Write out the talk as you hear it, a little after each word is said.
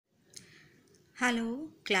Hello,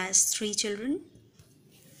 class 3 children.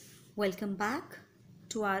 Welcome back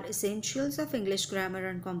to our Essentials of English Grammar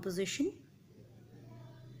and Composition.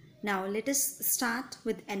 Now let us start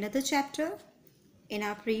with another chapter. In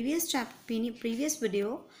our previous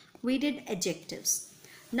video, we did adjectives.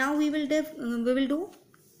 Now we will do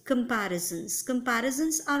comparisons.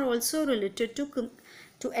 Comparisons are also related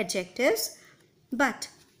to adjectives, but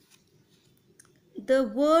the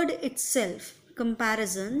word itself,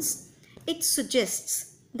 comparisons, it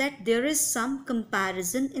suggests that there is some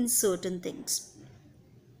comparison in certain things.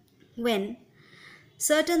 When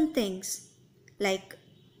certain things like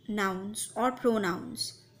nouns or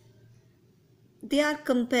pronouns, they are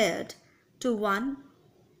compared to one,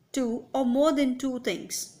 two or more than two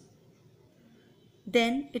things,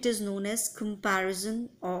 then it is known as comparison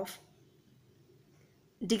of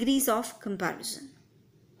degrees of comparison.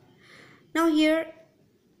 Now here,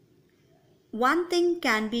 one thing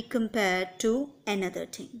can be compared to another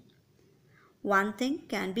thing. One thing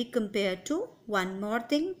can be compared to one more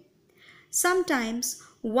thing. Sometimes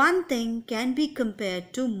one thing can be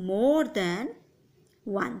compared to more than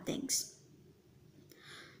one things.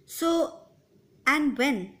 So, and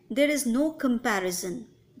when there is no comparison,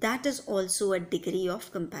 that is also a degree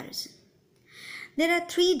of comparison. There are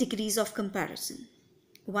 3 degrees of comparison.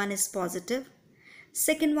 One is positive,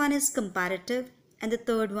 second one is comparative, and the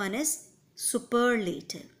third one is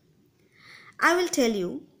superlative. I will tell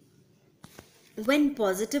you when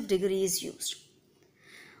positive degree is used.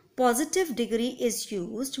 Positive degree is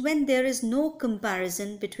used when there is no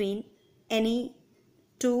comparison between any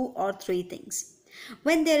 2 or 3 things.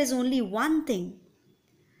 When there is only one thing,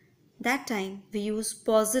 that time we use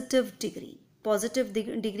positive degree. Positive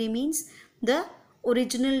degree means the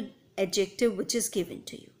original adjective which is given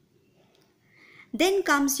to you. Then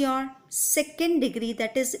comes your second degree,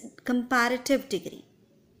 that is comparative degree.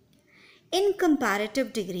 In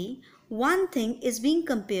comparative degree, one thing is being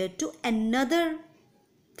compared to another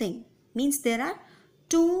thing. Means there are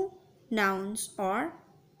 2 nouns or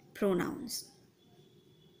pronouns.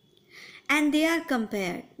 And they are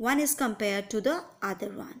compared. One is compared to the other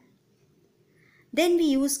one. Then we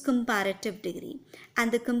use comparative degree.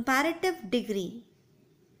 And the comparative degree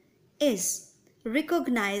is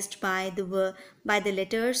recognized by the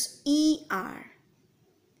letters ER.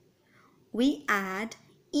 We add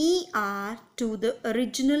ER to the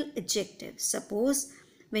original adjective. Suppose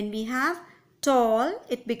when we have tall,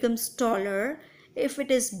 it becomes taller. If it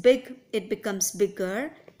is big, it becomes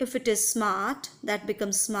bigger. If it is smart, that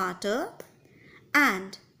becomes smarter.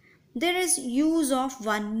 And there is use of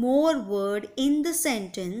one more word in the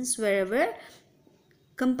sentence wherever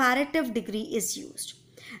comparative degree is used.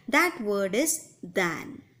 That word is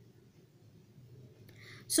than.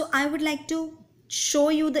 So I would like to show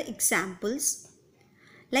you the examples.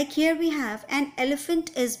 Like here we have an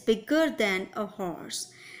elephant is bigger than a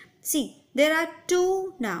horse. See, there are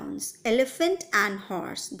 2 nouns, elephant and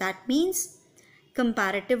horse. That means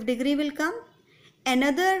comparative degree will come.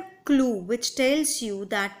 Another clue which tells you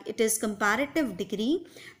that it is comparative degree,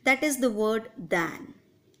 that is the word than.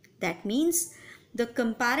 That means the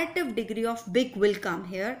comparative degree of big will come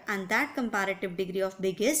here, and that comparative degree of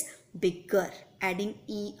big is bigger, adding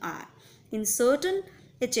ER. In certain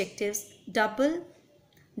adjectives, double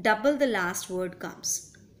the last word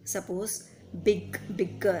comes. Suppose big,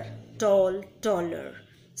 bigger, tall, taller,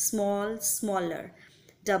 small, smaller,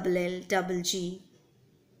 double L, double G.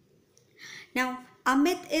 Now,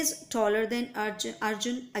 Amit is taller than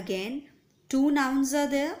Arjun. Again, 2 nouns are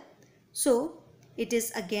there. So, it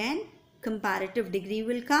is again comparative degree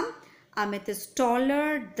will come. Amit is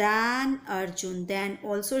taller than Arjun. Then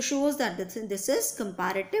also shows that this is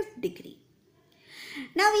comparative degree.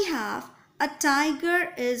 Now we have a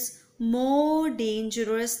tiger is more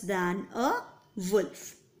dangerous than a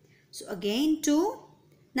wolf. So again 2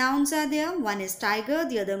 nouns are there. One is tiger,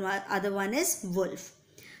 the other one is wolf.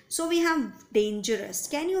 So we have dangerous.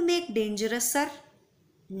 Can you make dangerous, sir?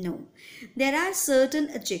 No. There are certain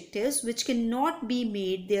adjectives which cannot be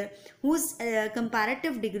made there, whose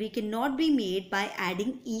comparative degree cannot be made by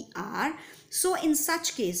adding ER. So in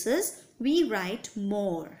such cases, we write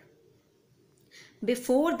more.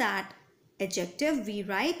 Before that adjective, we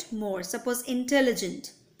write more. Suppose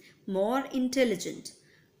intelligent, more intelligent.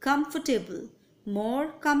 Comfortable, more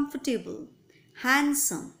comfortable.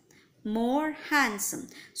 Handsome, more handsome.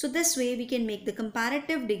 So this way we can make the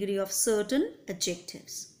comparative degree of certain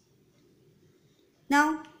adjectives.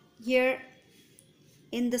 Now here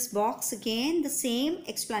in this box again the same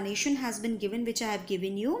explanation has been given which I have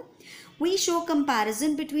given you. We show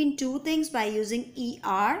comparison between 2 things by using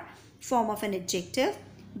ER form of an adjective.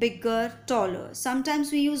 bigger, taller.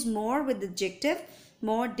 Sometimes we use more with the adjective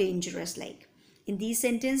more dangerous like. In these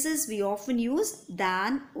sentences we often use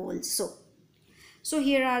than also. So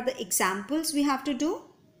here are the examples we have to do.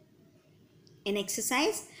 In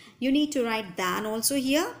exercise, you need to write than also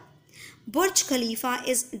here. Burj Khalifa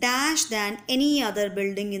is dash than any other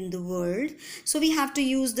building in the world. So we have to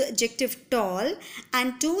use the adjective tall,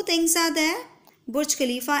 and two things are there. Burj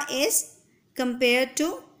Khalifa is compared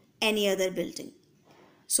to any other building.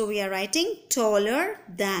 So we are writing taller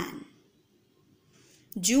than.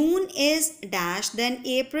 June is dash than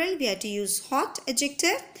April. We have to use hot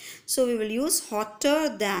adjective. So we will use hotter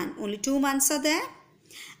than. Only 2 months are there.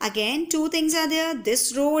 Again, two things are there.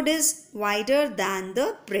 This road is wider than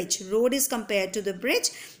the bridge. Road is compared to the bridge,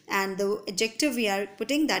 and the adjective we are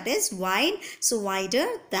putting, that is wide. So wider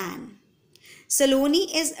than. Saloni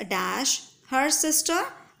is dash her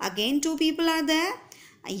sister. Again, two people are there.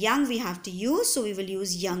 Young we have to use. So we will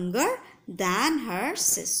use younger than her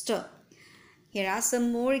sister. Here are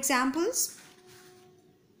some more examples.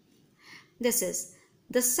 This is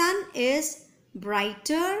the sun is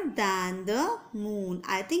brighter than the moon.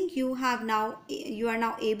 I think you are now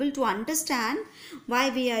able to understand why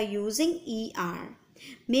we are using ER.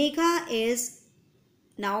 Megha is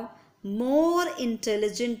now more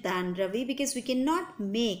intelligent than Ravi, because we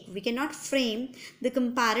cannot frame the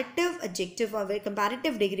comparative adjective or a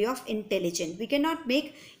comparative degree of intelligent. We cannot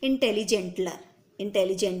make intelligenter.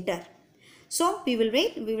 So we will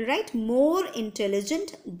write more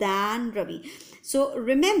intelligent than Ravi. So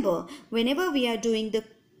remember, whenever we are doing the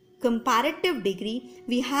comparative degree,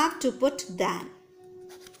 we have to put than.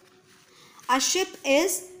 A ship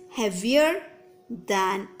is heavier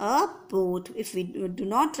than a boat. If we do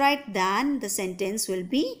not write than, the sentence will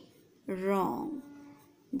be wrong.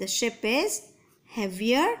 The ship is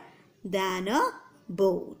heavier than a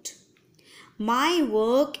boat. My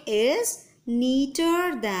work is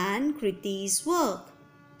neater than Kriti's work.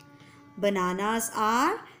 Bananas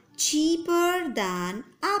are cheaper than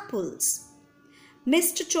apples.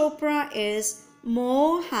 Mr. Chopra is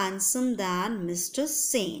more handsome than Mr.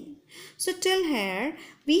 Sen. So till here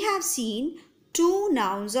we have seen two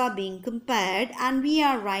nouns are being compared, and we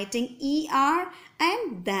are writing ER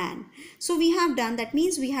and than. So we have done, that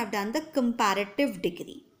means we have done the comparative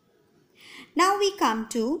degree. Now we come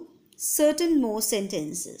to certain more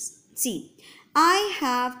sentences. See, I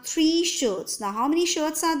have 3 shirts. Now how many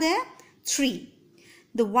shirts are there? 3.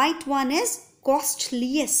 The white one is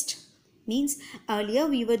costliest. Means earlier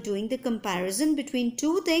we were doing the comparison between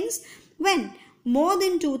two things. When more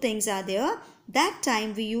than 2 things are there, that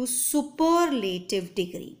time we use superlative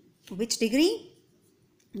degree. Which degree?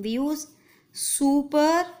 We use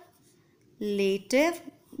superlative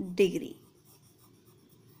degree.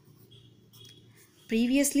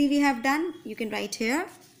 Previously we have done, you can write here,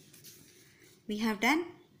 we have done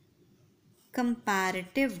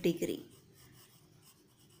comparative degree.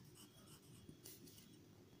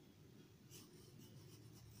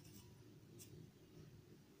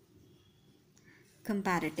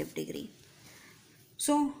 Comparative degree.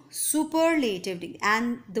 So superlative degree,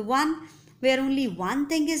 and the one where only one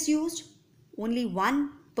thing is used, only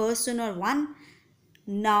one person or one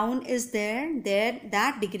noun is there,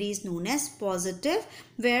 that degree is known as positive,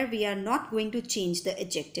 where we are not going to change the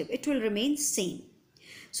adjective. It will remain same.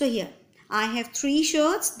 So here, I have 3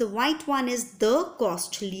 shirts. The white one is the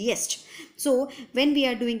costliest. So when we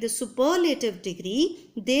are doing the superlative degree,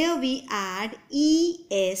 there we add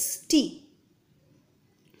EST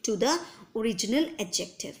to the original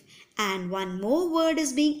adjective, and one more word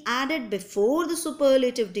is being added before the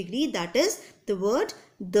superlative degree, that is the word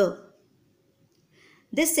the.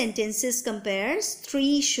 This sentence compares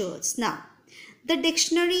 3 shirts. Now the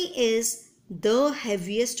dictionary is the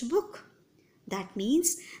heaviest book. That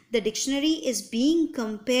means the dictionary is being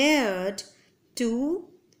compared to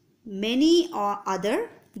many or other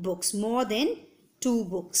books, more than 2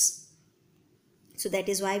 books. So that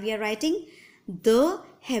is why we are writing the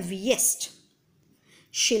heaviest.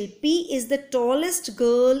 Shilpi is the tallest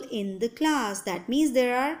girl in the class. That means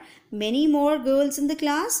there are many more girls in the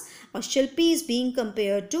class, or Shilpi is being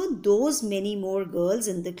compared to those many more girls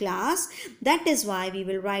in the class. That is why we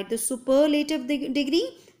will write the superlative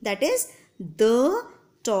degree, that is the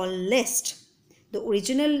tallest. The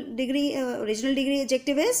original degree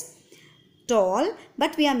adjective is tall,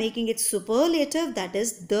 but we are making it superlative, that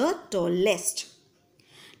is the tallest.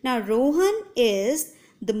 Now Rohan is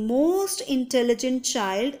the most intelligent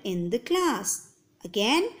child in the class.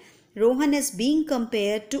 Again, Rohan is being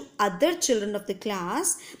compared to other children of the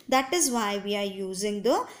class. That is why we are using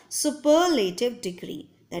the superlative degree,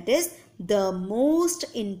 that is the most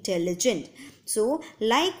intelligent. So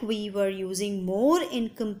like we were using more in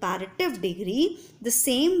comparative degree, the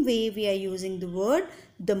same way we are using the word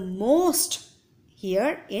the most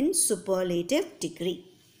here in superlative degree.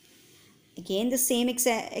 Again, the same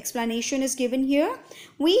explanation is given here.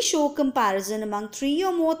 We show comparison among three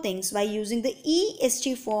or more things by using the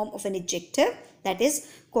est form of an adjective, that is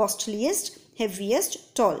costliest,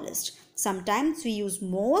 heaviest, tallest. Sometimes we use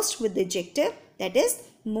most with the adjective, that is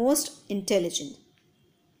most intelligent.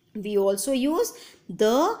 We also use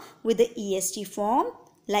the with the est form,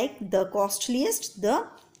 like the costliest, the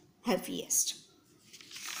heaviest.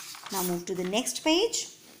 Now move to the next page.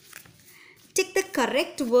 Tick the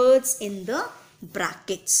correct words in the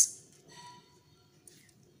brackets.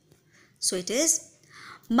 So it is,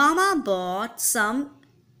 Mama bought some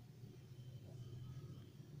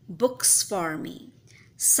books for me.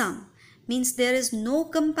 Some means there is no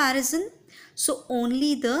comparison, so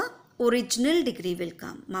only the original degree will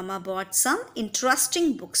come. Mama bought some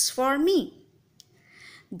interesting books for me.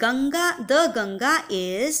 The Ganga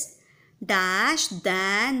is dash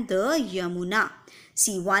than the Yamuna.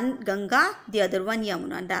 See, one Ganga, the other one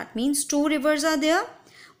Yamuna. That means two rivers are there.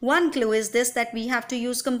 One clue is this, that we have to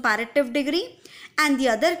use comparative degree. And the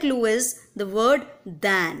other clue is the word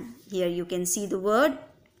than. Here you can see the word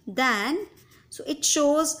than. So it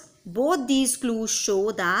shows, both these clues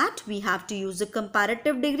show that we have to use the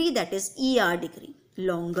comparative degree, that is ER degree,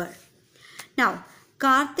 longer. Now,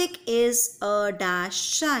 Karthik is a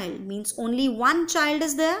dash child. Means only one child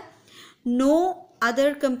is there. No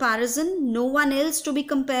other comparison, no one else to be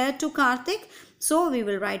compared to Karthik. So we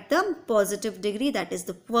will write the positive degree, that is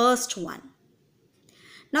the first one.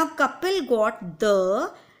 Now Kapil got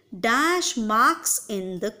the dash marks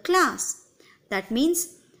in the class. That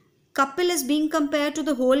means Kapil is being compared to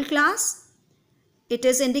the whole class. It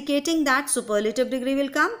is indicating that superlative degree will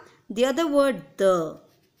come. The other word the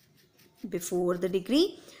before the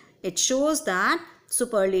degree, it shows that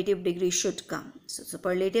superlative degree should come. So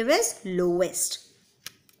superlative is lowest.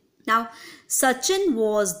 Now, Sachin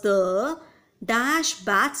was the dash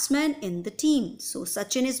batsman in the team. So,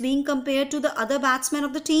 Sachin is being compared to the other batsman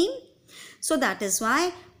of the team. So, that is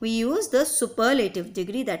why we use the superlative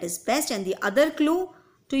degree, that is best. And the other clue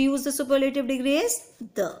to use the superlative degree is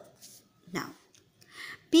the. Now,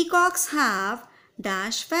 peacocks have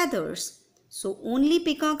dash feathers. So, only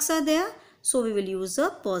peacocks are there. So, we will use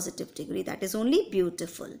a positive degree, that is only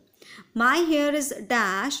beautiful. My hair is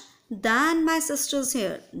dash than my sister's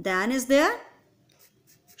hair. Than is there,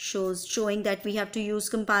 showing that we have to use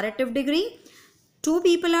comparative degree. Two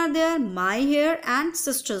people are there, my hair and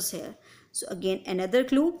sister's hair. So again another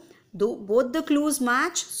clue, though both the clues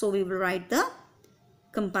match, so we will write the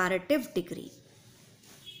comparative degree.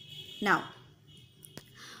 Now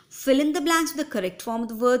fill in the blanks with the correct form of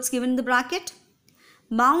the words given in the bracket.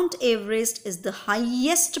 Mount Everest is the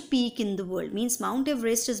highest peak in the world. Means Mount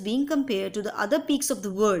Everest is being compared to the other peaks of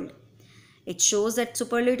the world. It shows that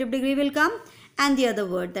superlative degree will come. And the other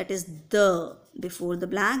word, that is the before the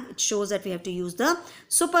blank, it shows that we have to use the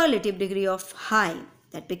superlative degree of high.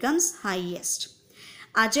 That becomes highest.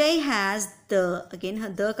 Ajay has the,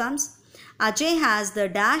 again the comes. Ajay has the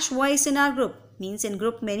dash voice in our group. Means in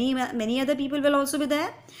group many other people will also be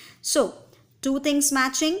there. So two things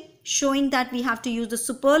matching, showing that we have to use the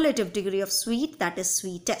superlative degree of sweet, that is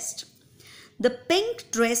sweetest. The pink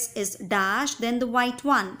dress is dash, then the white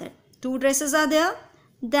one. That two dresses are there,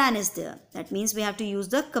 than is there. That means we have to use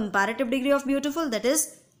the comparative degree of beautiful, that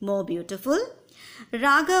is more beautiful.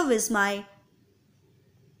 Raghav is my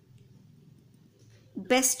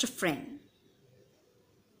best friend.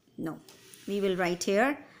 No, we will write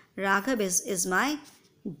here Raghav is my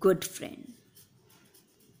good friend,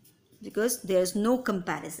 because there is no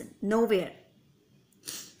comparison, nowhere.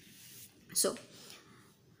 So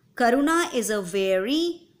Karuna is a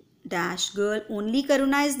very dash girl. Only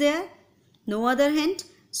Karuna is there, no other hint,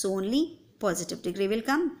 so only positive degree will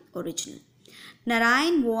come, original.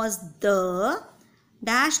 Narayan was the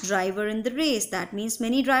dash driver in the race. That means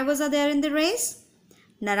many drivers are there in the race.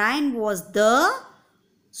 Narayan was the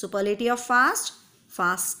superlative of fast,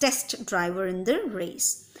 fastest driver in the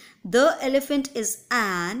race. The elephant is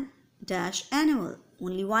an dash animal.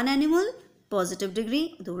 Only one animal, positive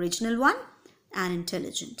degree, the original one, and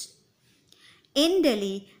intelligent. In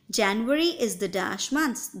Delhi, January is the dash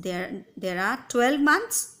months. There are 12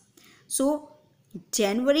 months. So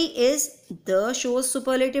January is the shows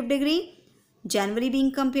superlative degree. January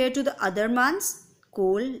being compared to the other months,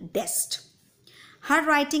 coldest. Her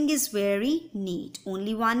writing is very neat.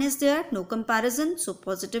 Only one is there, no comparison, so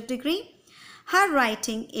positive degree. Her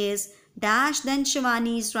writing is dash, then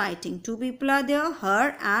Shivani's writing. Two people are there,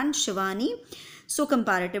 her and Shivani. So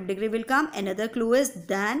comparative degree will come. Another clue is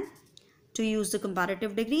than. To use the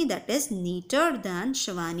comparative degree, that is neater than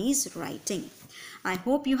Shivani's writing. I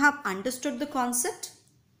hope you have understood the concept.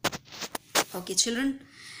 Okay children,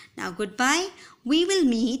 now goodbye. We will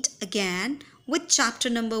meet again with chapter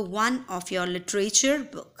number 1 of your literature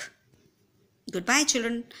book. Goodbye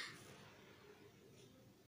children.